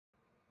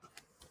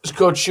It's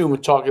Coach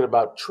Schumann talking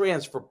about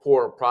transfer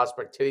portal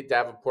prospect Teddy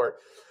Davenport,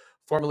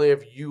 formerly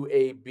of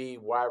UAB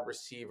wide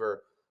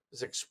receiver.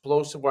 This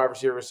explosive wide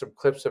receiver. Some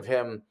clips of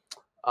him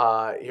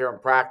here in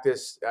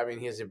practice. I mean,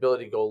 he has the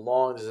ability to go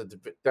long. There's a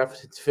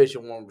definite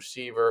Division One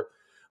receiver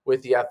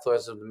with the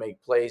athleticism to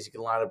make plays. He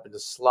can line up in the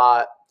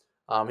slot.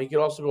 He can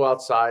also go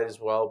outside as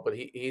well, but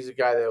he's a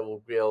guy that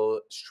will be able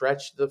to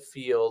stretch the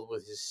field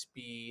with his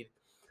speed.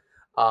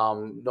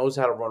 Knows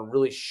how to run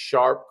really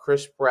sharp,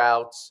 crisp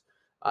routes.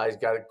 He's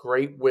got a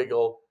great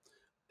wiggle.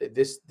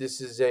 This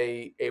is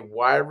a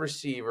wide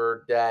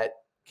receiver that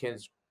can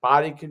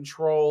body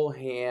control,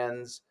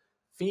 hands,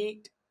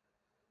 feet,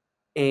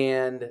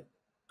 and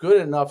good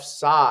enough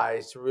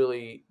size to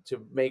really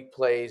to make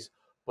plays,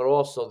 but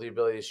also the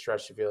ability to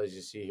stretch the field, as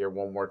you see here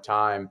one more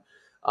time.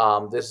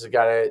 This is a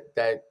guy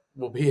that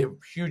will be a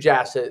huge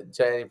asset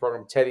to any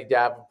program. Teddy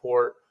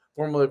Davenport,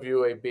 formerly of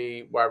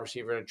UAB, wide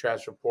receiver in the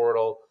transfer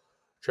portal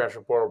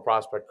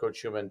prospect, Coach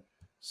Schumann.